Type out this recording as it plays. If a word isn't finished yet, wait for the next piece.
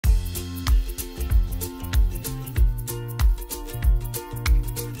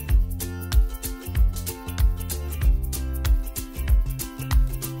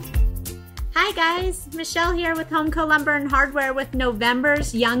Hi guys, Michelle here with HomCo Lumber and Hardware with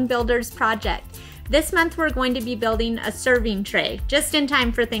November's Young Builders Project. This month we're going to be building a serving tray, just in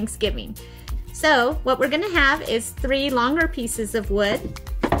time for Thanksgiving. So what we're going to have is 3 longer pieces of wood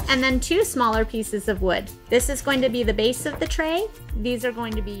and then 2 smaller pieces of wood. This is going to be the base of the tray. These are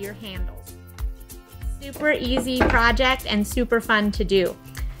going to be your handles. Super easy project and super fun to do.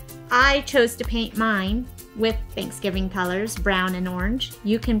 I chose to paint mine with Thanksgiving colors, brown and orange.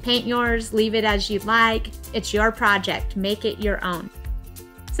 You can paint yours, leave it as you'd like. It's your project, make it your own.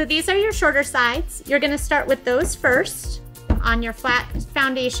 So these are your shorter sides. You're gonna start with those first on your flat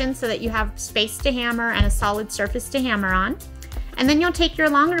foundation so that you have space to hammer and a solid surface to hammer on. And then you'll take your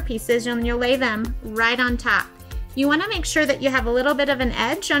longer pieces and you'll lay them right on top. You wanna make sure that you have a little bit of an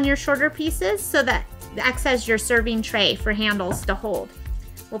edge on your shorter pieces so that acts as your serving tray for handles to hold.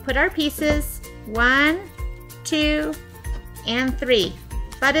 We'll put our pieces 1, 2, and 3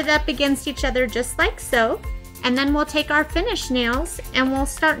 butted up against each other just like so, and then we'll take our finish nails and we'll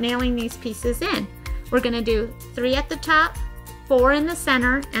start nailing these pieces in. We're going to do 3 at the top, 4 in the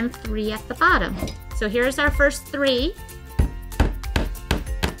center, and 3 at the bottom. So here's our first 3.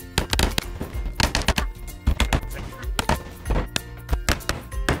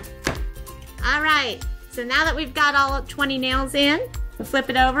 All right, so now that we've got all 20 nails in, we'll flip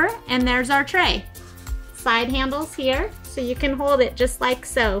it over and there's our tray. Side handles here, so you can hold it just like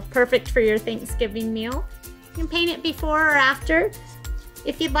so. Perfect for your Thanksgiving meal. You can paint it before or after.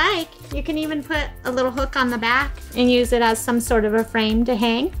 If you'd like, you can even put a little hook on the back and use it as some sort of a frame to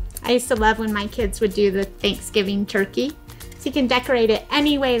hang. I used to love when my kids would do the Thanksgiving turkey. So you can decorate it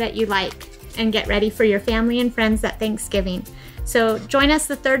any way that you like and get ready for your family and friends at Thanksgiving. So join us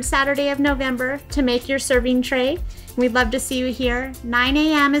the 3rd Saturday of November to make your serving tray. We'd love to see you here. 9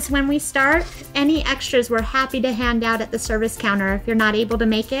 a.m. is when we start. Any extras we're happy to hand out at the service counter. If you're not able to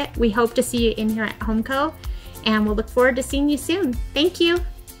make it, we hope to see you in here at HomCo, and we'll look forward to seeing you soon. Thank you.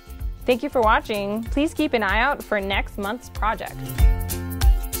 Thank you for watching. Please keep an eye out for next month's project.